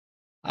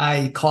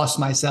I cost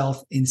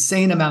myself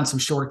insane amounts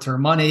of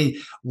short-term money,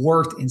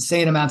 worked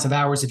insane amounts of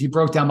hours. If you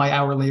broke down my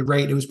hourly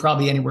rate, it was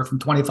probably anywhere from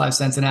 25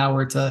 cents an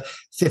hour to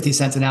 50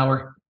 cents an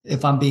hour,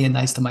 if I'm being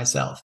nice to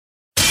myself.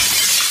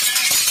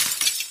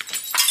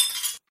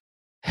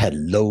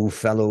 Hello,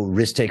 fellow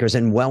risk takers,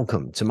 and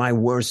welcome to my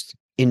worst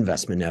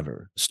investment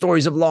ever.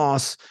 Stories of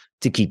loss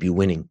to keep you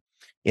winning.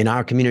 In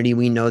our community,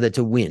 we know that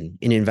to win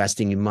in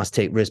investing, you must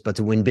take risk, but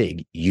to win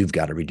big, you've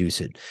got to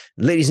reduce it.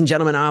 Ladies and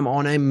gentlemen, I'm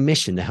on a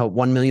mission to help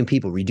 1 million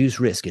people reduce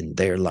risk in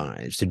their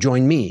lives. To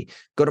join me,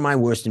 go to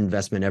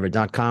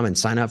myworstinvestmentever.com and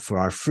sign up for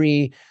our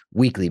free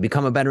weekly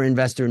Become a Better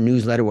Investor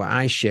newsletter, where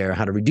I share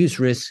how to reduce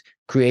risk,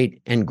 create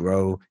and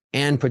grow,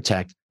 and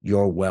protect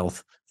your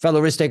wealth. Fellow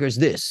risk takers,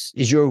 this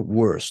is your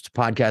worst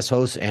podcast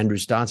host, Andrew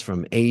Stotz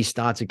from A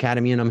Stotz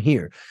Academy, and I'm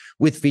here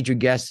with featured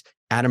guest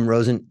Adam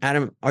Rosen.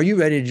 Adam, are you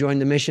ready to join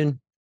the mission?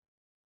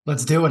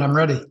 Let's do it. I'm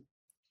ready.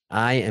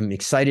 I am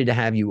excited to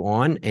have you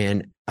on,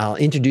 and I'll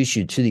introduce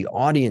you to the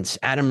audience.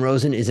 Adam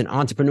Rosen is an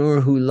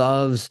entrepreneur who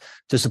loves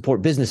to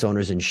support business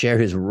owners and share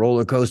his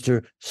roller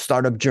coaster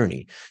startup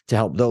journey to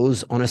help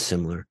those on a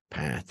similar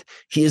path.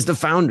 He is the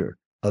founder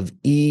of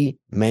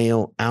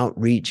Email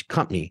Outreach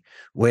Company,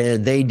 where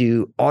they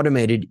do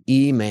automated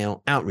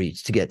email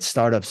outreach to get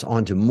startups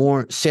onto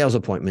more sales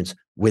appointments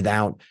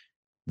without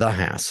the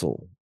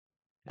hassle.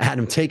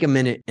 Adam, take a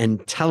minute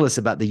and tell us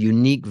about the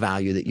unique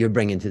value that you're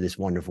bringing to this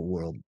wonderful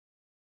world.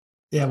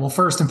 Yeah, well,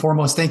 first and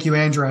foremost, thank you,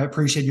 Andrew. I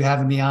appreciate you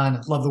having me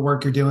on. Love the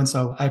work you're doing,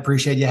 so I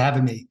appreciate you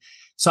having me.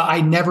 So I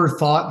never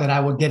thought that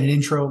I would get an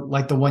intro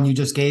like the one you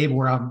just gave,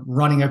 where I'm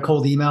running a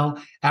cold email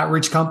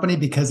outreach company,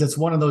 because it's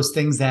one of those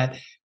things that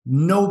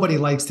nobody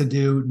likes to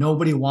do.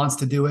 Nobody wants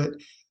to do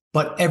it,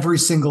 but every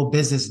single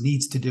business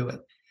needs to do it.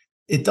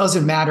 It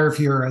doesn't matter if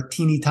you're a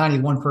teeny tiny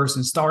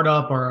one-person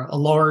startup or a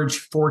large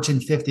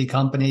Fortune 50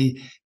 company.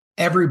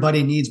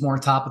 Everybody needs more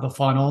top of the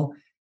funnel.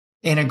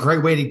 And a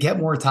great way to get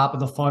more top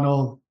of the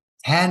funnel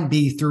can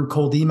be through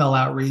cold email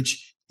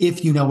outreach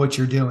if you know what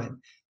you're doing.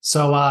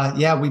 So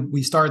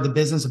we started the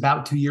business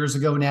about 2 years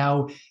ago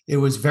now. It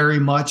was very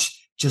much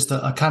just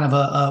a kind of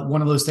a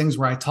one of those things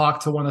where I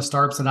talked to one of the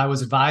startups that I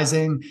was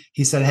advising.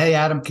 He said, "Hey,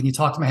 Adam, can you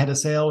talk to my head of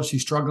sales?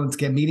 She's struggling to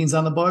get meetings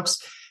on the books."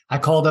 I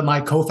called up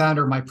my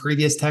co-founder of my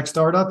previous tech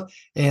startup.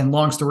 And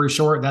long story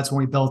short, that's when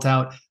we built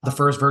out the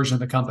first version of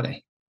the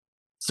company.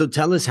 So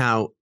tell us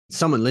how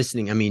someone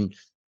listening, I mean,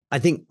 I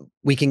think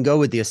we can go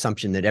with the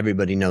assumption that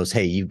everybody knows,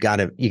 hey, you got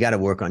to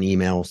work on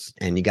emails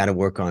and you got to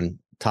work on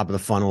top of the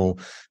funnel,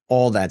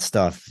 all that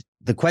stuff.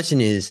 The question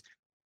is,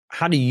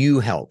 how do you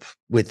help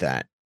with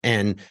that?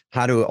 And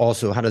how does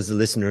the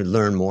listener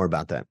learn more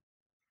about that?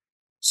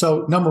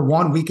 So number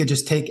one, we could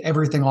just take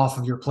everything off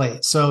of your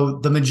plate. So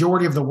the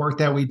majority of the work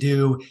that we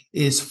do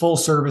is full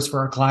service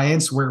for our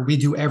clients, where we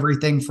do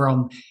everything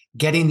from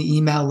getting the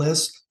email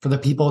list for the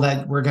people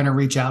that we're going to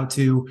reach out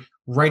to,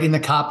 writing the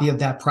copy of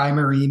that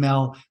primary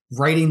email,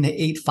 writing the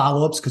 8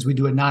 follow-ups, because we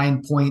do a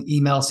 9-point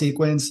email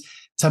sequence,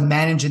 to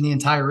managing the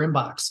entire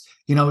inbox.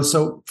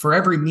 So for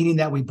every meeting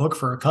that we book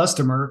for a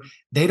customer,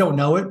 they don't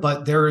know it,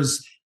 but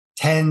there's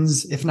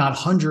tens, if not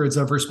hundreds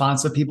of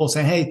responsive people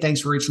saying, "Hey,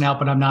 thanks for reaching out,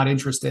 but I'm not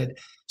interested."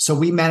 So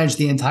we manage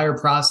the entire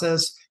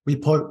process. We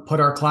put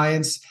our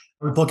clients,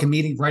 we book a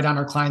meeting right on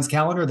our client's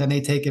calendar, then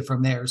they take it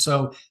from there.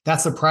 So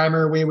that's the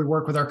primary way we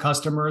work with our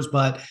customers.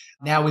 But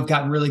now we've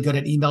gotten really good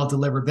at email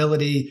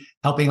deliverability,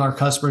 helping our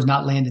customers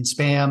not land in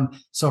spam.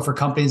 So for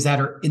companies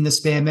that are in the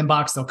spam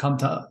inbox, they'll come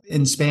to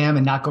in spam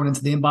and not going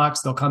into the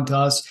inbox. They'll come to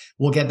us.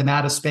 We'll get them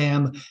out of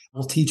spam.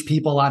 We'll teach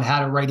people on how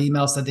to write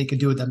emails so that they could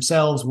do it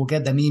themselves. We'll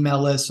get them email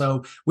lists.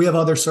 So we have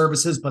other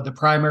services, but the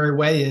primary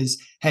way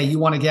is, hey, you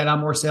want to get on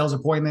more sales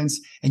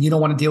appointments and you don't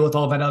want to deal with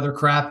all that other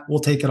crap. We'll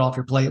take it off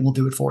your plate and we'll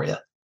do it for you.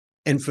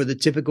 And for the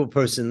typical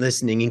person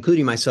listening,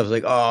 including myself,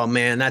 like, oh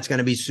man, that's going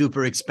to be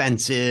super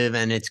expensive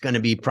and it's going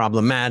to be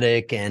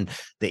problematic. And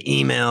the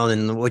email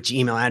and which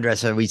email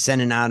address are we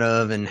sending out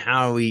of and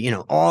how are we,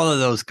 all of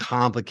those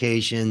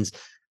complications.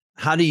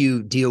 How do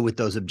you deal with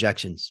those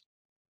objections?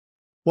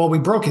 Well, we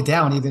broke it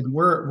down even.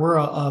 We're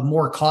a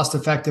more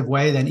cost-effective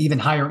way than even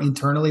hire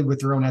internally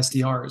with your own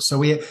SDRs. So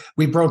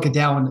we broke it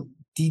down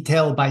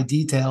detail by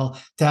detail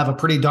to have a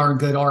pretty darn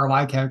good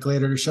ROI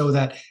calculator to show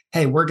that,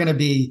 hey, we're going to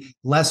be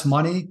less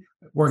money.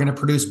 We're going to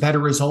produce better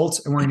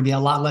results, and we're going to be a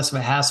lot less of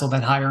a hassle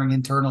than hiring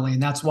internally.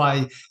 And that's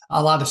why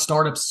a lot of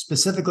startups,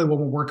 specifically when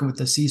we're working with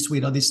the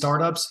C-suite of these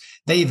startups,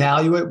 they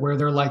evaluate where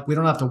they're like, we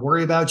don't have to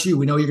worry about you.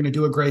 We know you're going to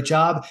do a great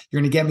job.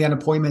 You're going to get me on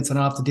appointments, and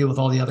I don't have to deal with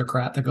all the other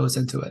crap that goes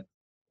into it.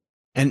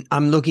 And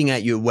I'm looking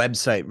at your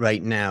website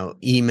right now,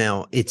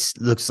 email. It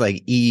looks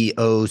like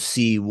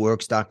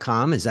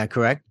eocworks.com. Is that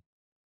correct?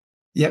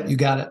 Yep, you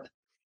got it.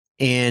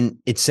 And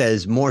it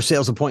says more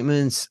sales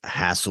appointments,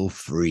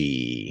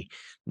 hassle-free.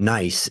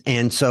 Nice.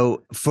 And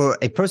so for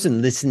a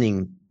person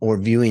listening or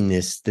viewing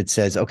this that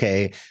says,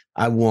 okay,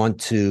 I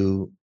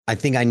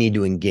think I need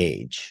to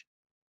engage.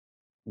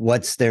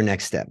 What's their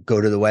next step?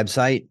 Go to the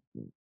website?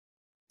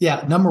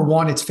 Yeah. Number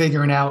one, it's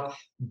figuring out,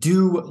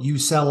 do you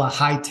sell a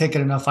high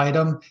ticket enough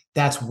item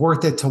that's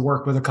worth it to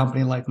work with a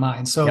company like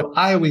mine? So yep.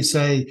 I always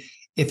say,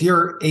 if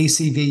your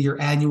ACV, your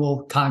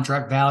annual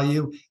contract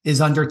value,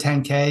 is under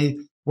 10K,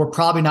 we're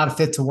probably not a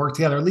fit to work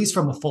together, at least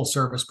from a full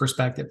service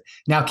perspective.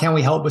 Now, can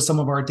we help with some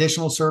of our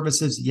additional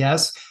services?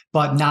 Yes,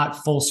 but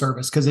not full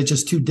service because it's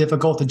just too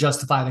difficult to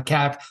justify the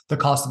CAC, the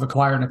cost of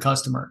acquiring a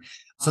customer.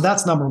 So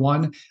that's number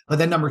one. But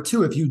then number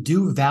two, if you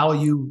do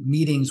value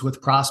meetings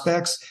with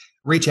prospects,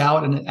 reach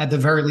out. And at the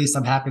very least,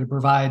 I'm happy to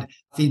provide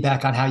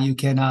feedback on how you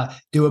can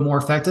do it more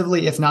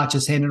effectively. If not,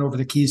 just handing over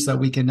the keys so that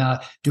we can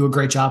do a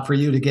great job for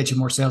you to get you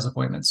more sales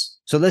appointments.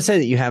 So let's say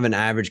that you have an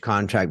average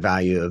contract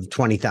value of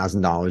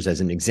 $20,000 as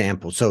an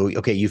example. So,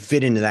 okay, you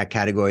fit into that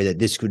category that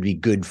this could be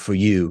good for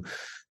you.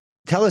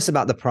 Tell us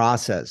about the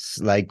process.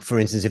 Like, for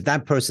instance, if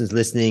that person's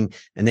listening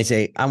and they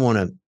say, I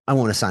want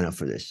to sign up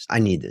for this. I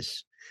need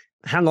this.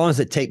 How long does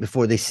it take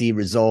before they see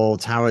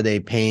results? How are they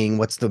paying?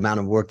 What's the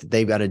amount of work that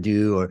they've got to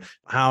do? Or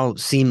how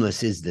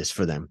seamless is this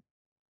for them?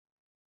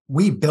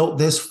 We built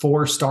this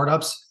for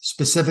startups,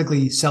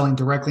 specifically selling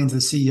directly into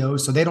the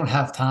CEOs. So they don't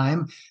have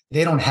time.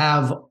 They don't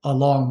have a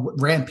long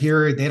ramp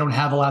period. They don't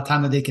have a lot of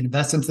time that they can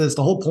invest into this.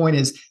 The whole point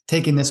is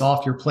taking this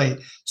off your plate.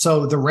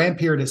 So the ramp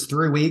period is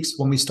 3 weeks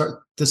when we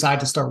decide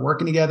to start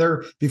working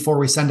together before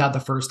we send out the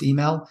first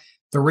email.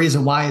 The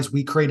reason why is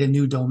we create a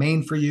new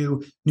domain for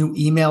you, new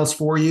emails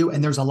for you,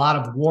 and there's a lot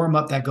of warm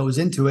up that goes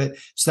into it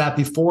so that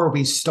before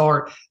we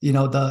start,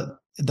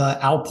 the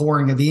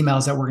outpouring of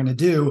emails that we're going to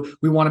do,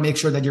 we want to make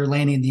sure that you're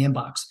landing in the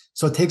inbox.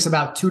 So it takes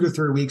about 2 to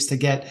 3 weeks to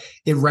get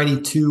it ready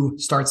to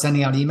start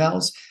sending out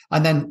emails.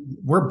 And then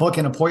we're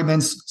booking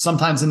appointments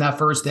sometimes in that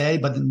first day,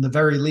 but in the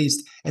very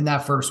least in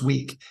that first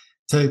week.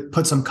 To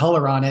put some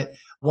color on it,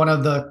 one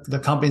of the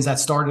companies that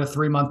started a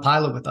 3-month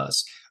pilot with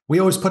us, we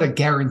always put a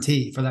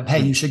guarantee for them.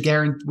 Hey,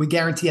 we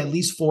guarantee at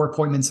least 4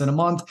 appointments in a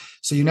month.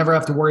 So you never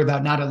have to worry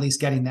about not at least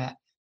getting that.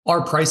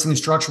 Our pricing is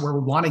structured where we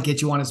want to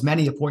get you on as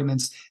many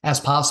appointments as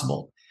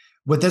possible.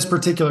 With this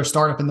particular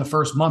startup in the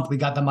first month, we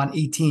got them on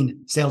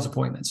 18 sales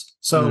appointments.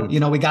 So,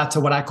 we got to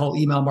what I call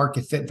email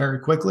market fit very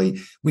quickly.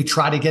 We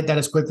try to get that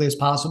as quickly as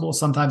possible.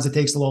 Sometimes it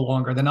takes a little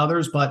longer than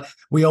others, but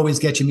we always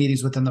get you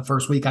meetings within the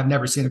first week. I've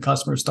never seen a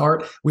customer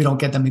start. We don't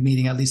get them a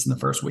meeting at least in the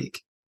first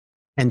week.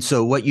 And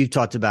so what you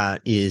talked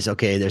about is,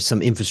 okay, there's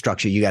some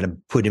infrastructure you got to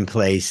put in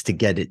place to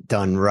get it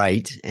done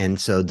right. And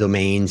so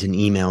domains and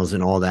emails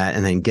and all that,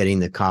 and then getting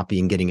the copy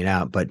and getting it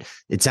out. But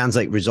it sounds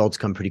like results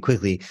come pretty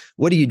quickly.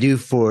 What do you do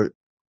for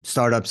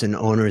startups and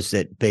owners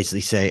that basically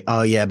say,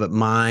 oh yeah, but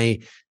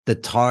the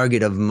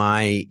target of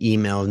my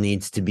email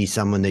needs to be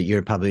someone that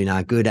you're probably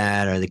not good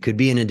at, or they could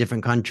be in a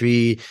different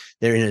country,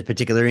 they're in a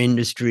particular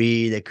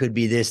industry, that could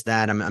be this,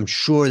 that. I'm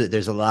sure that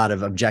there's a lot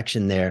of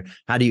objection there.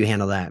 How do you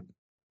handle that?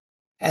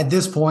 At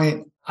this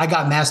point, I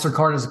got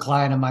MasterCard as a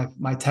client of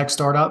my tech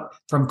startup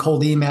from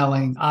cold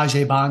emailing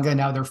Ajay Banga,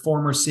 now their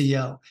former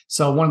CEO.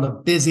 So one of the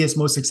busiest,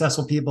 most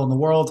successful people in the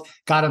world,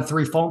 got him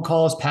 3 phone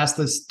calls, passed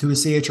this to a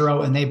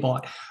CHRO, and they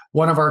bought.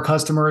 One of our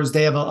customers,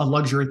 they have a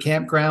luxury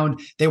campground.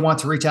 They want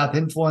to reach out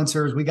to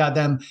influencers. We got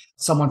them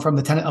someone from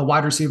a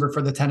wide receiver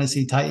for the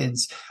Tennessee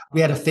Titans. We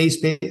have a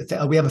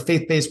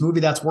faith-based movie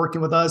that's working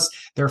with us.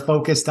 They're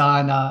focused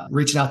on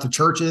reaching out to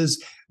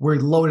churches. We're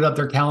loaded up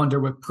their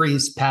calendar with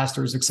priests,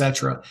 pastors,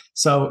 etc.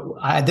 So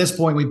at this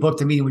point, we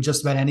booked a meeting with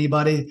just about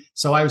anybody.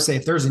 So I would say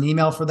if there's an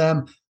email for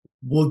them,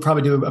 we'll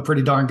probably do a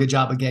pretty darn good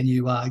job of getting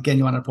you on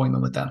an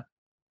appointment with them.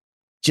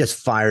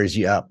 Just fires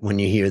you up when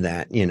you hear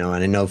that, and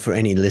I know for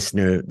any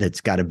listener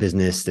that's got a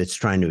business that's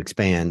trying to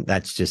expand,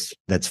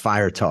 that's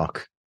fire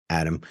talk,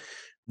 Adam.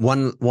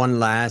 One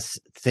last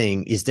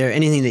thing, is there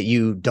anything that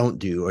you don't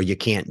do or you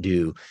can't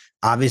do?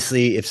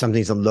 Obviously, if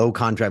something's a low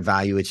contract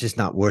value, it's just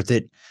not worth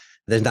it.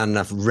 There's not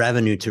enough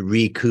revenue to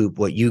recoup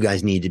what you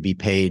guys need to be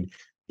paid.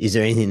 Is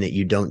there anything that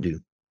you don't do?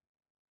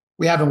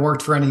 We haven't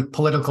worked for any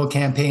political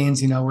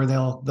campaigns, where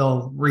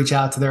they'll reach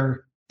out to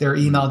their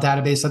email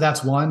database. So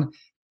that's one.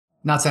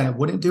 Not saying I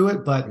wouldn't do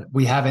it, but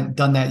we haven't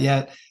done that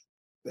yet.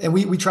 And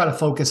we try to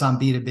focus on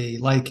B2B.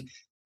 Like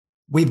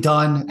we've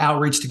done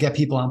outreach to get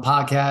people on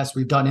podcasts.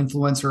 We've done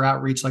influencer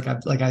outreach, like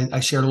I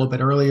shared a little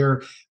bit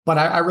earlier. But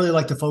I really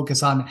like to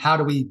focus on how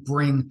do we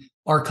bring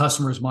our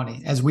customers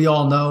money. As we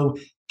all know,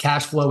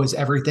 cash flow is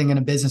everything in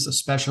a business,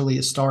 especially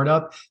a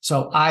startup.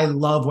 So I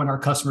love when our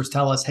customers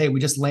tell us, hey, we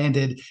just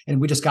landed and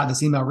we just got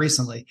this email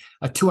recently,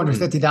 a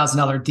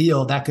 $250,000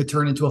 deal that could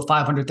turn into a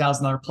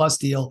 $500,000 plus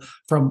deal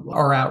from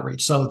our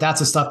outreach. So that's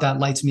the stuff that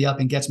lights me up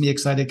and gets me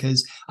excited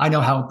because I know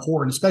how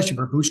important, especially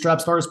for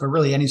bootstrap startups, but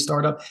really any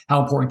startup,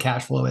 how important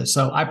cash flow is.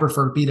 So I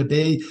prefer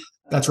B2B.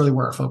 That's really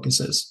where our focus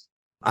is.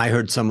 I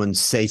heard someone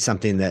say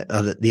something that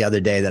the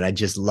other day that I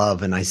just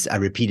love, and I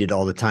repeat it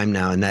all the time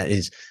now, and that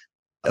is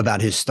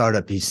about his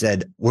startup. He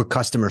said, we're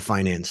customer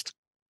financed.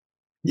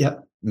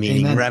 Yep.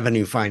 Meaning Amen.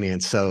 Revenue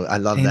finance. So I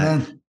love Amen.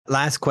 that.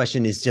 Last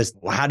question is just,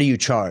 how do you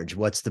charge?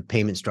 What's the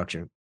payment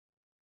structure?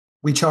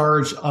 We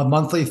charge a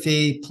monthly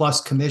fee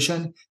plus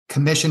commission.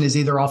 Commission is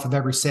either off of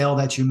every sale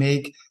that you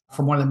make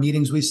from one of the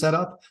meetings we set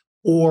up,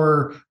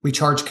 or we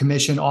charge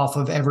commission off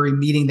of every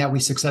meeting that we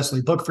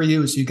successfully book for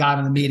you. So you got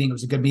in the meeting, it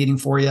was a good meeting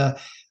for you.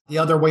 The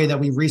other way that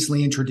we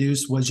recently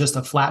introduced was just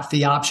a flat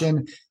fee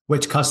option,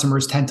 which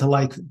customers tend to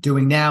like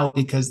doing now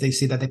because they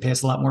see that they pay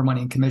us a lot more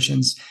money in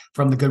commissions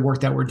from the good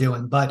work that we're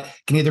doing. But it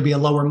can either be a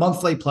lower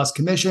monthly plus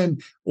commission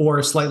or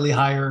a slightly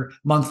higher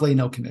monthly,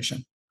 no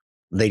commission.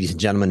 Ladies and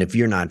gentlemen, if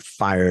you're not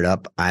fired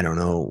up, I don't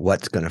know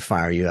what's going to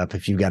fire you up.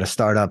 If you've got a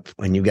startup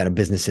and you've got a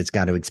business that's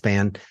got to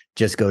expand,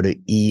 just go to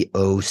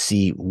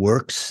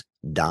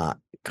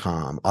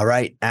eocworks.com. All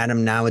right,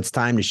 Adam, now it's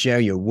time to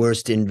share your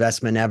worst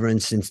investment ever.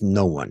 And since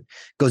no one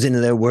goes into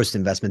their worst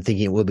investment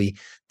thinking it will be,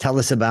 tell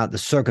us about the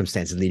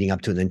circumstances leading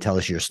up to it, and then tell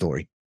us your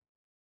story.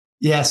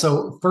 Yeah.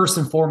 So first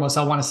and foremost,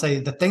 I want to say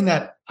the thing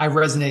that I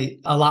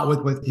resonate a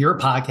lot with your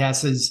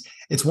podcast is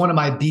it's one of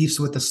my beefs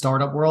with the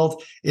startup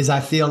world is I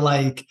feel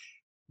like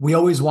we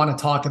always want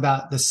to talk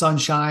about the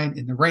sunshine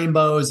and the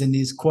rainbows and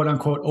these quote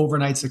unquote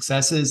overnight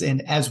successes.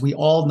 And as we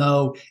all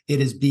know,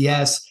 it is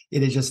BS.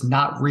 It is just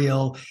not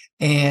real.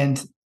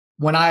 And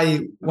when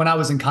I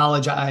was in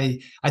college,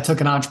 I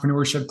took an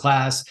entrepreneurship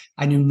class.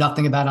 I knew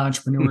nothing about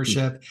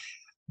entrepreneurship.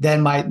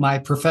 Then my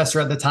professor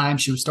at the time,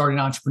 she was starting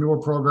an entrepreneur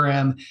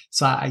program.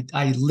 So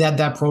I led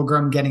that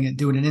program,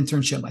 doing an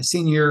internship my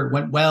senior year.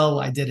 Went well.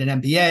 I did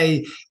an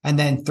MBA. And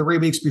then 3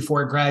 weeks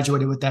before I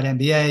graduated with that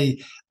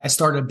MBA, I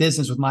started a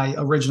business with my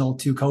original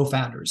 2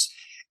 co-founders.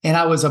 And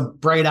I was a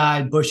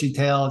bright-eyed,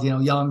 bushy-tailed,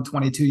 young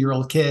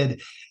 22-year-old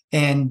kid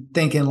and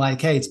thinking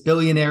like, hey, it's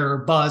billionaire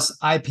or bust,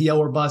 IPO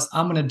or bust.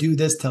 I'm going to do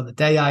this till the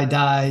day I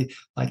die.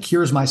 Like,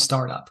 here's my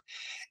startup.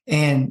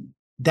 And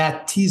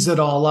that teased it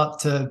all up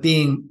to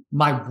being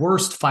my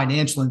worst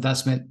financial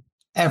investment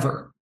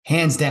ever,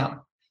 hands down.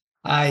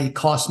 I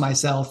cost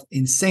myself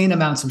insane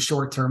amounts of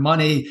short-term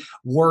money,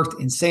 worked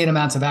insane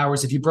amounts of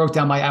hours. If you broke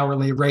down my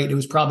hourly rate, it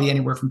was probably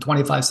anywhere from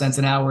 25 cents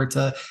an hour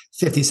to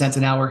 50 cents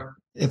an hour,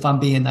 if I'm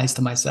being nice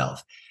to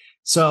myself.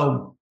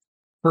 So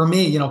for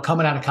me,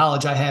 coming out of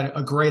college, I had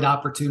a great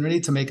opportunity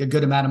to make a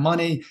good amount of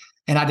money.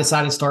 And I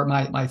decided to start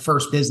my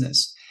first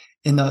business.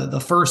 In the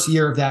first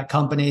year of that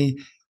company,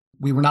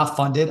 we were not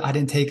funded. I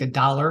didn't take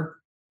 $1.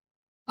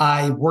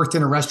 I worked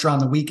in a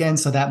restaurant on the weekend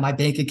so that my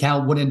bank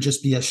account wouldn't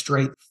just be a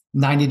straight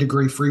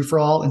 90-degree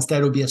free-for-all.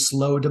 Instead, it would be a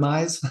slow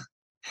demise.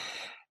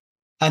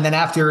 And then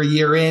after a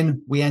year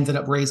in, we ended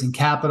up raising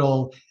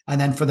capital. And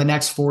then for the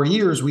next 4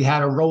 years, we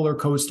had a roller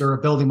coaster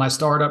of building my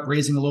startup,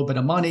 raising a little bit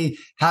of money,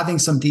 having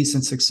some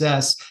decent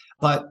success,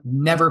 but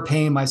never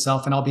paying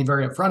myself, and I'll be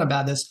very upfront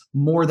about this,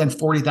 more than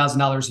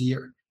 $40,000 a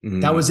year.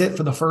 That was it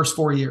for the first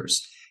 4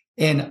 years.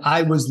 And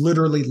I was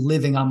literally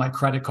living on my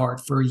credit card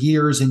for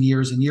years and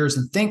years and years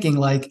and thinking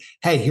like,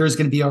 hey, here's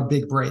going to be our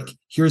big break.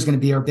 Here's going to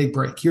be our big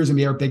break. Here's going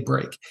to be our big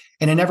break.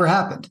 And it never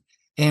happened.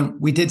 And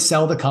we did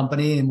sell the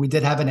company and we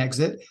did have an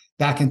exit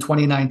back in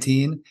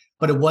 2019,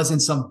 but it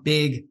wasn't some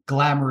big,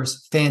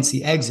 glamorous,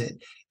 fancy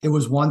exit. It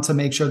was one to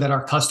make sure that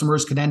our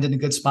customers could end in a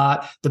good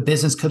spot, the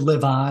business could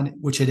live on,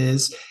 which it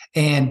is,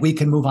 and we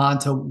can move on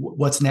to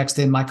what's next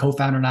in my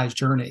co-founder and I's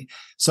journey.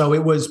 So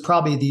it was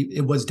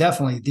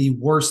definitely the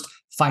worst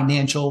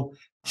financial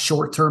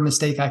short-term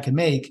mistake I could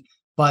make,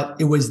 but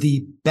it was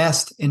the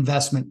best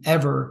investment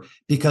ever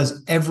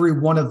because every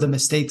one of the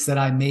mistakes that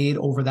I made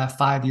over that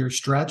 5-year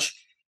stretch,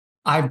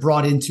 I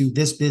brought into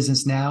this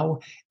business now.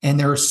 And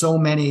there are so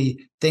many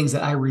things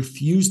that I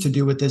refuse to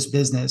do with this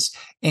business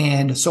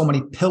and so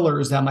many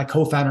pillars that my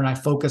co-founder and I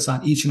focus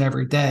on each and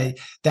every day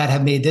that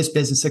have made this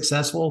business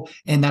successful.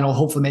 And that'll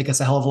hopefully make us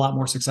a hell of a lot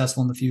more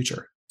successful in the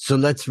future. So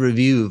let's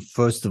review,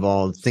 first of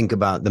all, think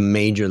about the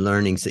major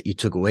learnings that you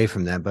took away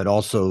from that, but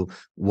also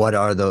what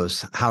are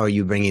those? How are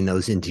you bringing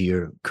those into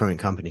your current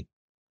company?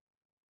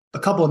 A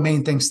couple of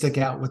main things stick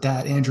out with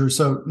that, Andrew.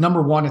 So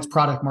number one, it's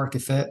product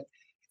market fit.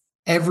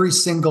 Every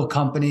single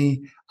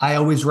company, I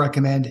always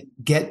recommend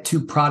get to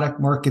product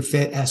market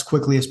fit as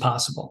quickly as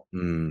possible.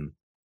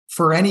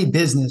 For any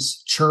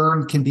business,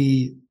 churn can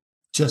be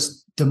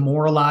just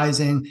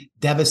demoralizing,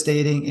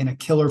 devastating, and a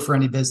killer for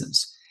any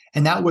business.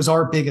 And that was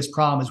our biggest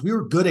problem is we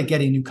were good at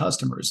getting new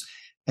customers.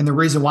 And the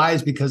reason why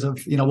is because of,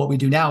 what we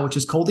do now, which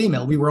is cold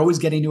email. We were always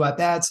getting new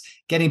at-bats,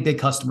 getting big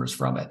customers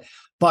from it.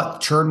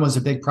 But churn was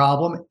a big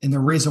problem. And the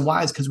reason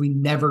why is because we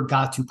never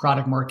got to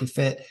product market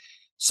fit.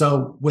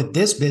 So with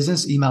this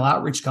business, email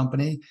outreach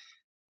company,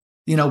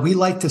 we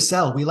like to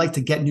sell. We like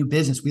to get new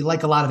business. We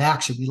like a lot of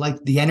action. We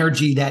like the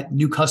energy that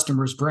new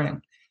customers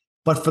bring.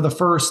 But for the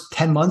first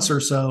 10 months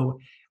or so,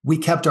 we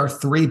kept our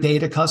 3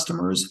 beta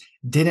customers,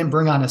 didn't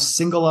bring on a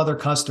single other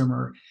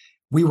customer.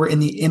 We were in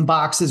the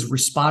inboxes,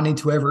 responding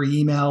to every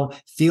email,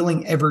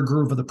 feeling every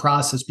groove of the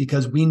process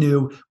because we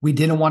knew we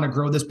didn't want to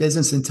grow this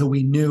business until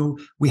we knew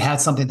we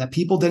had something that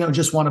people didn't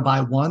just want to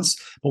buy once,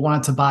 but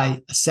wanted to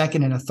buy a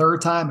second and a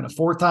third time and a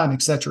fourth time,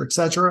 et cetera, et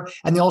cetera.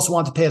 And they also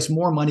want to pay us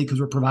more money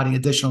because we're providing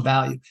additional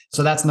value.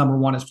 So that's number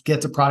one, is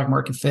get to product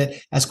market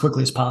fit as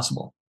quickly as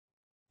possible.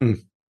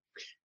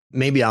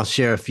 Maybe I'll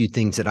share a few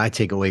things that I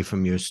take away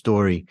from your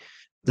story.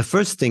 The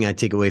first thing I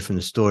take away from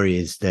the story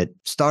is that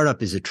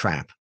startup is a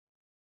trap.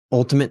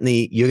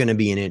 Ultimately, you're going to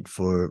be in it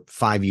for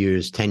 5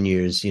 years, 10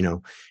 years,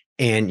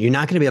 and you're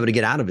not going to be able to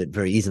get out of it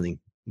very easily.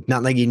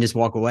 Not like you can just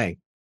walk away.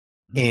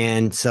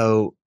 And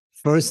so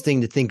first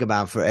thing to think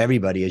about for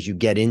everybody as you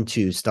get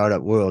into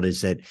startup world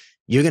is that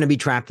you're going to be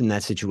trapped in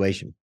that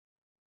situation.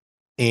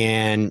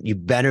 And you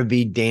better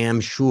be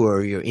damn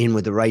sure you're in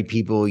with the right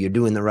people, you're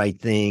doing the right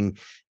thing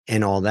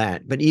and all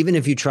that. But even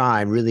if you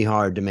try really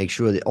hard to make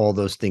sure that all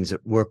those things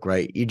work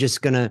right, you're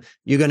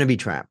going to be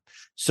trapped.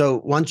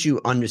 So once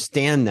you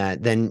understand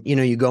that, then,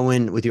 you go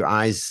in with your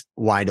eyes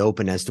wide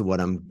open as to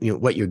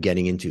what you're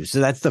getting into. So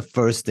that's the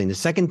first thing. The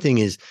second thing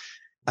is,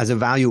 as a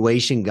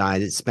valuation guy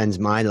that spends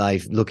my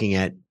life looking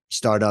at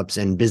startups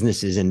and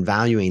businesses and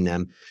valuing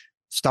them,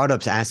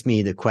 startups ask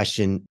me the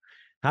question,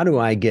 how do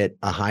I get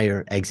a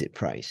higher exit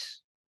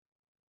price?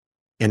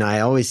 And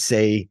I always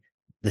say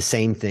the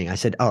same thing. I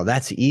said, oh,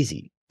 that's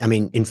easy. I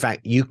mean, in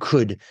fact, you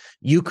could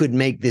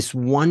make this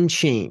one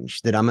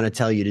change that I'm going to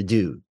tell you to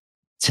do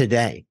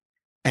today,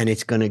 and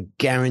it's going to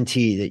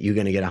guarantee that you're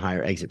going to get a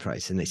higher exit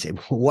price. And they say,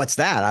 well, what's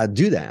that? I'll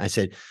do that. I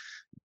said,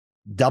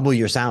 double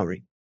your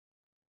salary.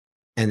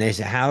 And they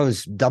said, how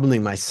is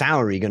doubling my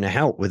salary going to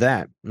help with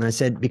that? And I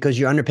said, because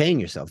you're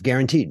underpaying yourself,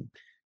 guaranteed.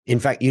 In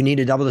fact, you need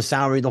to double the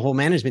salary of the whole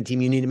management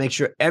team. You need to make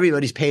sure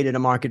everybody's paid at a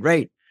market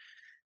rate.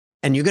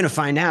 And you're going to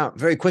find out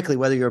very quickly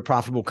whether you're a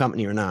profitable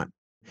company or not,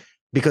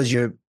 because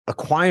your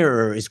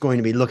acquirer is going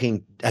to be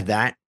looking at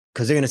that,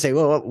 because they're going to say,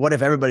 well, what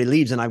if everybody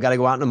leaves and I've got to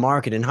go out in the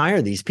market and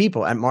hire these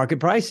people at market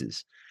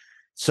prices?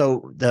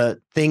 So the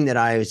thing that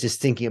I was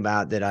just thinking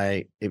about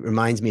it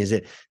reminds me is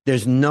that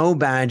there's no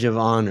badge of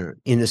honor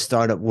in the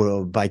startup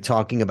world by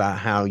talking about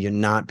how you're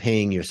not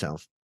paying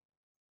yourself.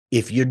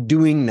 If you're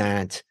doing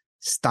that,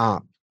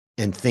 stop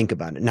and think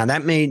about it. Now,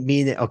 that may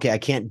mean that, okay, I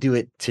can't do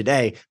it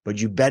today,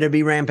 but you better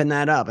be ramping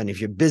that up. And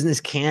if your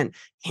business can't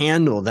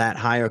handle that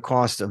higher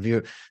cost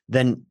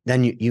then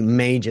you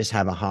may just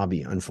have a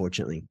hobby,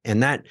 unfortunately.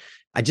 And that,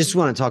 I just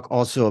want to talk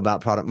also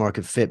about product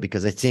market fit,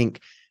 because I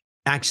think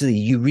actually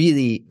you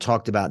really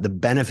talked about the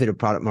benefit of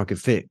product market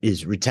fit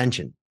is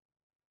retention.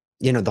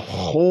 The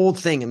whole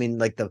thing, I mean,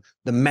 like the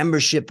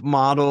membership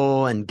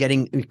model and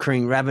getting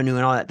recurring revenue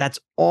and all that's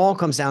all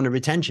comes down to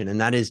retention.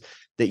 And that is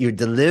that you're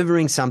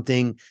delivering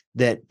something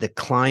that the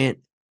client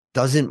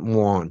doesn't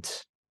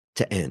want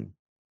to end.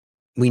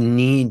 We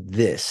need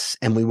this,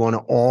 and we want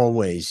to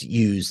always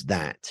use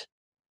that.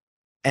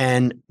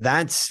 And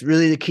that's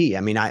really the key.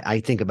 I mean, I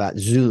think about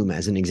Zoom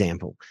as an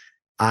example.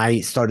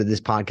 I started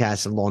this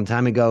podcast a long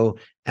time ago,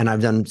 and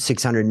I've done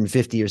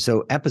 650 or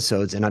so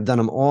episodes, and I've done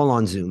them all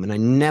on Zoom. And I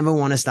never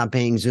want to stop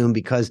paying Zoom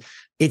because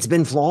it's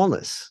been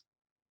flawless.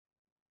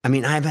 I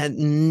mean,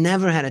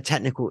 never had a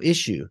technical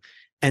issue.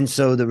 And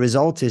so the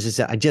result is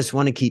that I just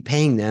want to keep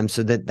paying them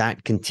so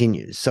that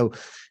continues. So,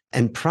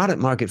 and product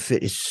market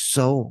fit is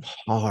so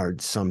hard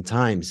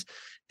sometimes.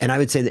 And I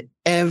would say that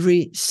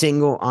every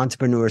single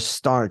entrepreneur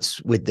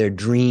starts with their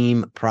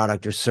dream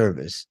product or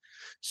service.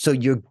 So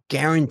you're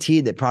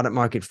guaranteed that product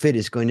market fit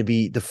is going to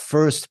be the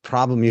first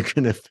problem you're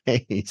going to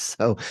face.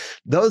 So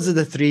those are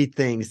the three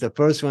things. The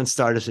first one,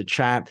 startups a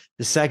trap.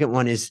 The second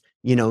one is,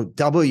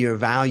 double your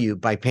value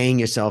by paying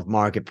yourself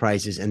market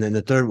prices. And then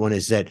the third one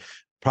is that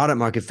product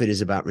market fit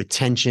is about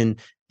retention,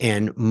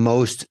 and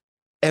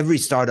every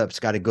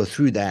startup's got to go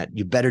through that.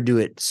 You better do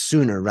it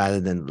sooner rather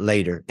than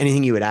later.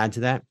 Anything you would add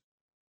to that?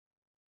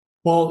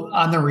 Well,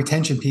 on the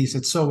retention piece,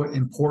 it's so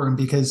important,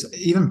 because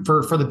even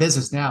for the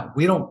business now,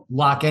 we don't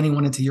lock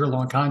anyone into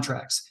year-long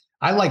contracts.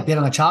 I like being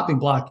on the chopping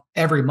block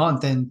every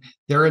month, and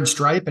they're in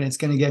Stripe, and it's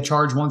going to get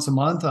charged once a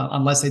month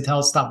unless they tell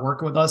us stop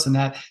working with us, and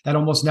that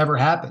almost never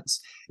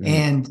happens. Mm-hmm.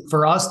 And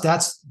for us,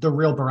 that's the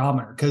real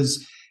barometer,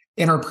 because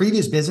in our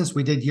previous business,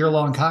 we did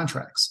year-long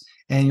contracts,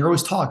 and you're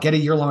always taught, get a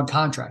year-long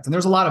contract. And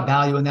there's a lot of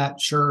value in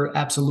that. Sure,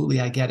 absolutely,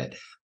 I get it.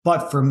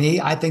 But for me,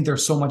 I think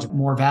there's so much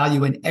more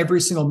value in every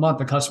single month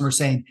the customer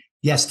saying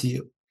yes to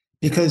you.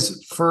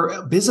 Because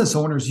for business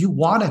owners, you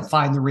want to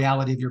find the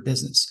reality of your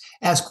business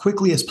as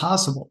quickly as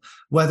possible,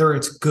 whether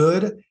it's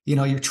good,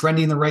 you're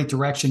trending in the right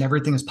direction,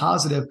 everything is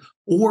positive,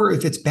 or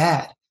if it's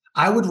bad.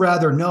 I would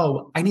rather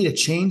know I need to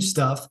change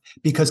stuff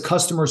because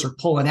customers are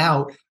pulling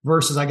out,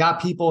 versus I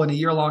got people in a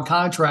year-long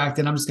contract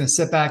and I'm just going to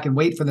sit back and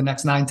wait for the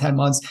next 9-10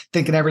 months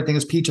thinking everything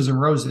is peaches and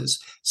roses.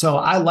 So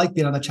I like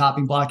being on the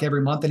chopping block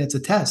every month, and it's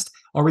a test.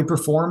 Are we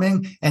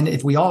performing? And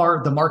if we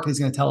are, the market is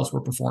going to tell us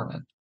we're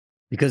performing.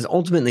 Because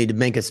ultimately, to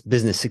make a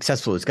business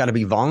successful, it's got to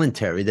be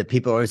voluntary, that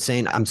people are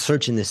saying, I'm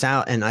searching this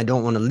out and I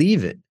don't want to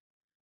leave it.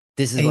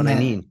 This is Amen. What I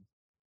mean.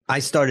 I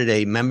started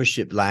a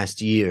membership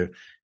last year,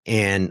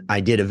 and I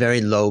did a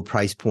very low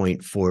price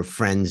point for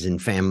friends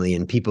and family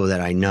and people that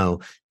I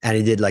know. And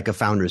I did like a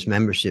founder's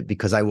membership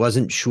because I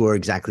wasn't sure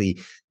exactly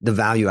the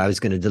value I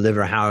was going to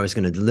deliver, how I was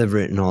going to deliver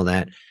it and all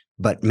that.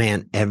 But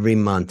man, every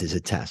month is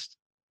a test.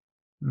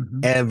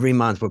 Mm-hmm. Every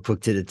month we're put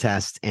to the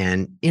test,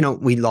 and,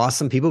 we lost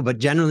some people, but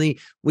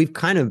generally we've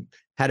kind of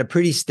had a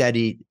pretty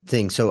steady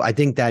thing. So I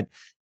think that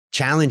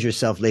challenge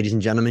yourself, ladies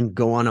and gentlemen,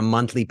 go on a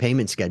monthly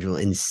payment schedule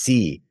and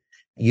see.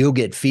 You'll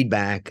get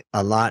feedback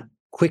a lot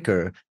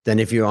quicker than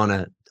if you're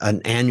on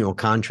an annual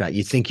contract.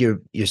 You think you're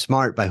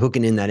smart by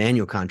hooking in that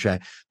annual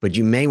contract, but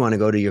you may want to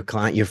go to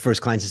your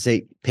first clients and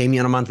say, pay me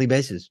on a monthly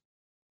basis.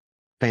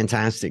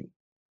 Fantastic.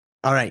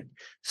 All right.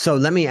 So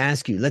let me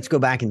ask you, let's go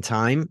back in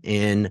time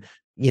and,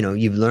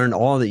 you've learned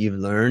all that you've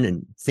learned,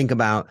 and think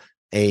about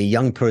a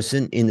young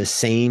person in the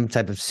same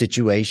type of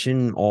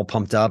situation, all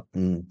pumped up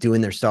and doing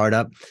their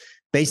startup.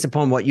 Based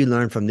upon what you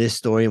learned from this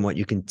story and what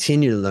you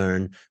continue to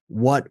learn,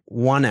 what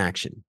one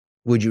action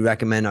would you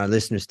recommend our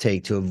listeners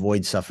take to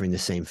avoid suffering the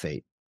same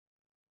fate?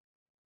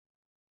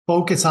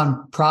 Focus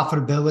on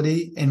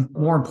profitability and,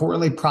 more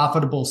importantly,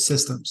 profitable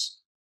systems.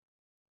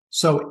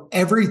 So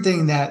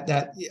everything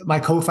that my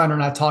co-founder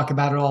and I talk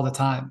about it all the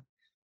time.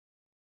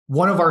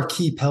 One of our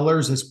key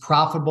pillars is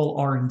profitable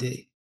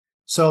R&D.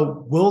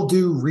 So we'll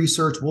do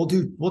research,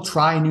 we'll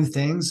try new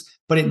things,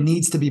 but it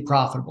needs to be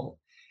profitable.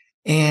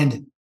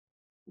 And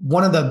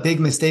one of the big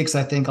mistakes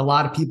I think a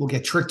lot of people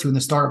get tricked to in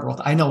the startup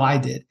world, I know I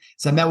did,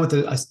 is I met with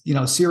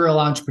a serial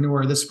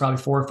entrepreneur. This is probably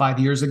 4 or 5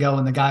 years ago.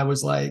 And the guy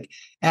was like,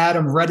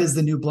 Adam, red is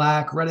the new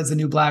black. Red is the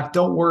new black.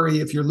 Don't worry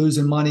if you're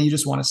losing money. You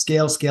just want to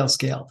scale, scale,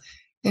 scale.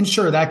 And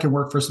sure, that can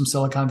work for some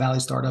Silicon Valley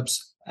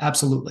startups.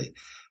 Absolutely.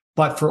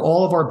 But for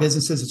all of our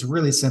businesses, it's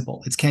really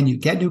simple. It's, can you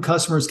get new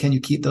customers? Can you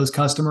keep those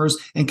customers?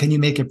 And can you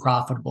make it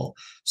profitable?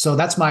 So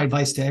that's my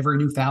advice to every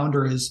new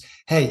founder is,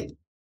 hey,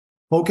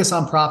 focus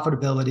on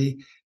profitability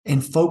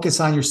and focus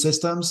on your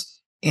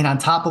systems. And on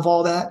top of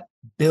all that,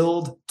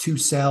 build to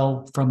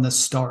sell from the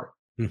start.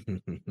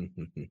 And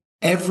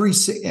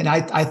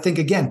I think,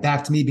 again,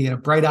 back to me being a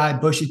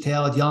bright-eyed,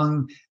 bushy-tailed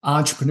young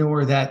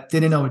entrepreneur that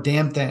didn't know a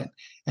damn thing.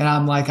 And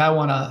I'm like, I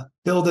want to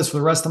build this for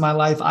the rest of my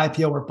life,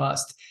 IPO or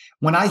bust.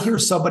 When I hear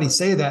somebody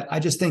say that, I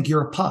just think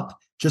you're a pup,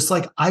 just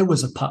like I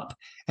was a pup.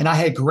 And I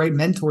had great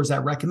mentors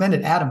that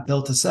recommended, Adam,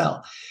 build to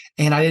sell.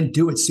 And I didn't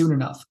do it soon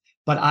enough.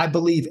 But I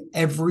believe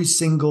every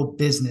single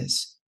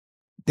business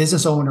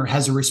owner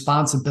has a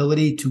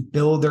responsibility to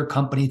build their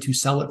company to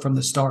sell it from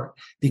the start.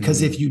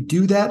 Because if you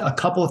do that, a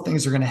couple of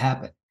things are going to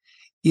happen.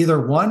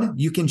 Either one,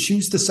 you can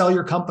choose to sell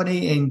your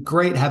company and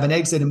great, have an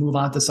exit and move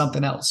on to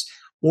something else.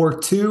 Or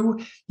two,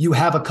 you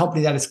have a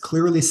company that is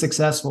clearly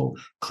successful,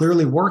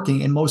 clearly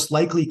working, and most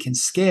likely can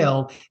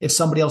scale if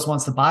somebody else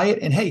wants to buy it.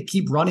 And hey,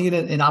 keep running it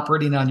and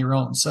operating on your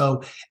own.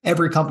 So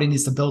every company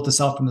needs to build to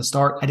sell from the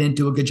start. I didn't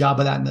do a good job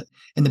of that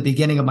in the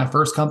beginning of my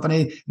first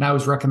company. And I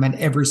always recommend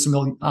every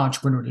single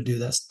entrepreneur to do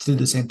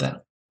the same thing.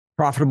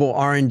 Profitable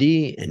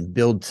R&D and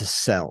build to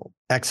sell.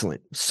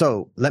 Excellent.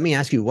 So let me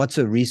ask you, what's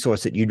a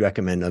resource that you'd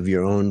recommend of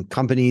your own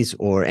companies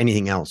or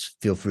anything else?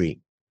 Feel free.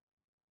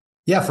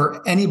 Yeah,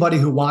 for anybody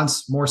who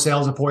wants more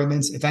sales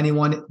appointments, if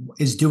anyone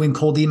is doing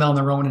cold email on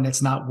their own and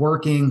it's not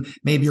working,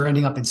 maybe you're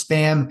ending up in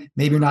spam,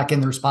 maybe you're not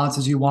getting the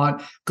responses you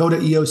want, go to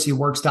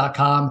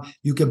eocworks.com.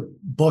 You can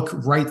book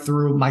right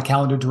through my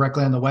calendar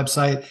directly on the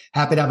website.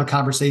 Happy to have a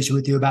conversation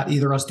with you about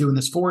either us doing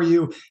this for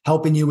you,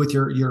 helping you with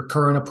your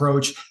current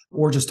approach,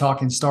 or just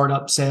talking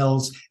startup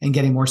sales and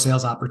getting more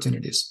sales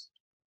opportunities.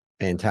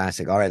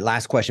 Fantastic. All right,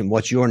 last question.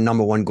 What's your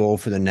number one goal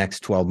for the next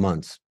 12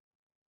 months?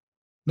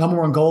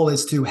 Number one goal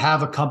is to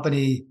have a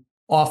company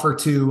offer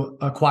to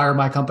acquire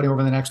my company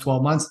over the next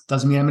 12 months.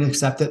 Doesn't mean I'm going to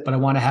accept it, but I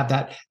want to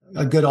have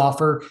a good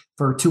offer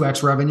for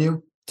 2x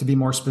revenue, to be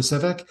more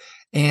specific.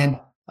 And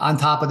on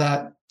top of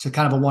that, to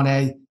kind of a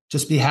 1A,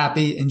 just be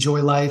happy,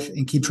 enjoy life,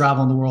 and keep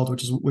traveling the world,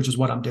 which is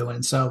what I'm doing.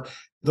 And so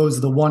those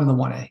are the 1 and the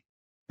 1A.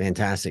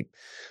 Fantastic.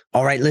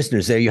 All right,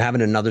 listeners, there you have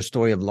it. Another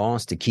story of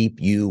loss to keep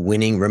you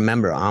winning.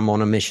 Remember, I'm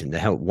on a mission to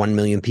help 1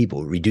 million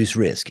people reduce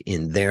risk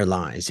in their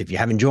lives. If you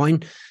haven't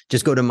joined,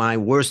 just go to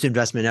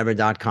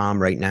myworstinvestmentever.com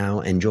right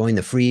now and join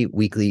the free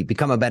weekly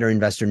Become a Better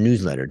Investor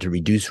newsletter to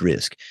reduce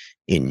risk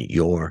in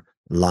your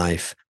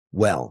life.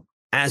 Well,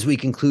 as we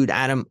conclude,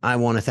 Adam, I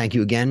want to thank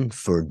you again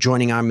for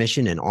joining our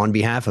mission. And on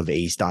behalf of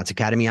A Stotz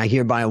Academy, I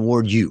hereby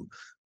award you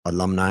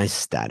alumni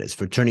status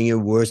for turning your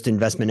worst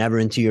investment ever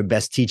into your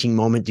best teaching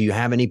moment. Do you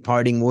have any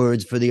parting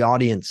words for the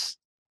audience?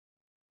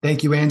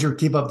 Thank you, Andrew.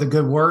 Keep up the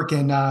good work.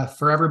 And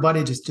for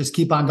everybody, just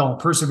keep on going.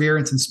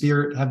 Perseverance and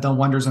spirit have done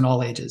wonders in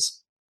all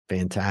ages.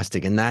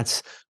 Fantastic. And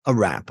that's a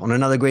wrap on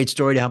another great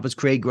story to help us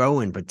create, grow,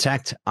 and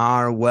protect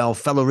our wealth.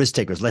 Fellow risk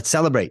takers, let's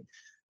celebrate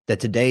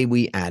that today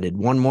we added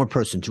one more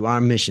person to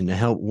our mission to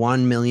help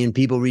 1 million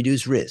people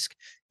reduce risk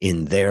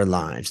in their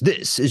lives.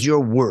 This is your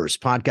worst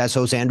podcast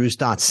host, Andrew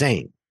Stotz,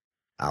 saying,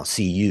 I'll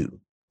see you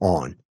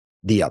on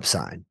the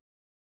upside.